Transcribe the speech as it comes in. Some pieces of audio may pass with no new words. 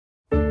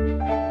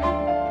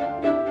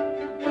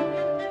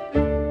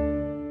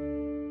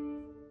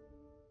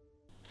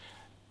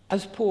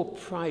As poor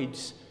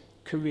Pryde's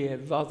career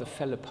rather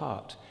fell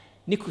apart,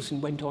 Nicholson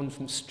went on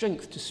from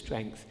strength to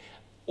strength,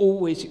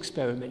 always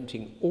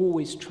experimenting,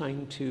 always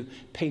trying to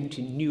paint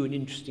in new and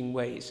interesting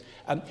ways.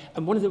 And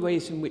one of the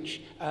ways in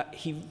which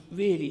he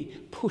really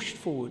pushed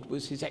forward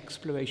was his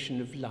exploration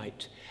of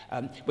light.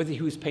 Whether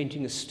he was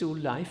painting a still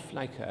life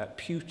like a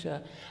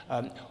pewter,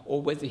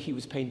 or whether he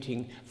was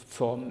painting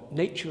from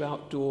nature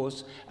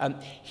outdoors,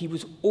 he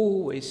was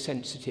always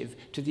sensitive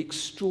to the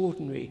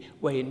extraordinary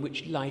way in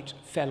which light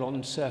fell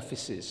on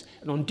surfaces,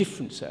 and on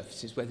different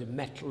surfaces, whether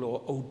metal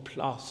or old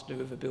plaster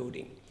of a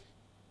building.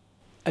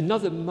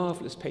 Another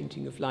marvellous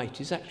painting of light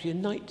is actually a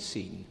night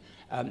scene.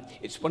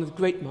 It's one of the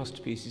great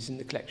masterpieces in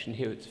the collection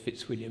here at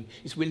Fitzwilliam.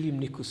 It's William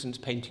Nicholson's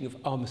painting of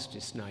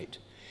Armistice Night.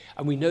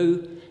 And we know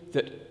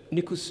that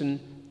Nicholson,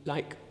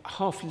 like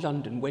half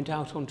London, went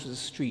out onto the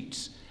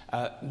streets,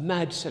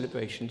 mad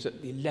celebrations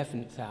at the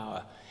 11th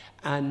hour,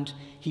 and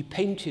he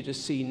painted a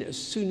scene as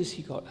soon as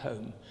he got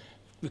home,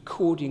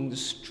 recording the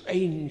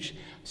strange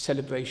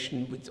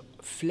celebration with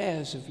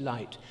flares of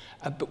light.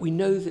 But we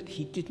know that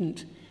he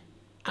didn't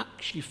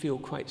actually feel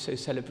quite so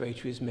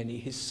celebratory as many.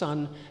 His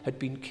son had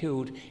been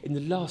killed in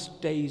the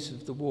last days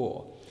of the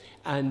war,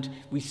 and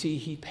we see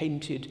he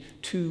painted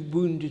 2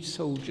 wounded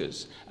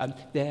soldiers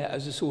there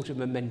as a sort of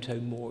memento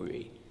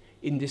mori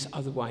in this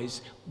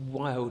otherwise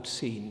wild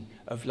scene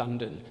of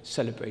London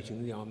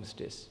celebrating the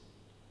armistice.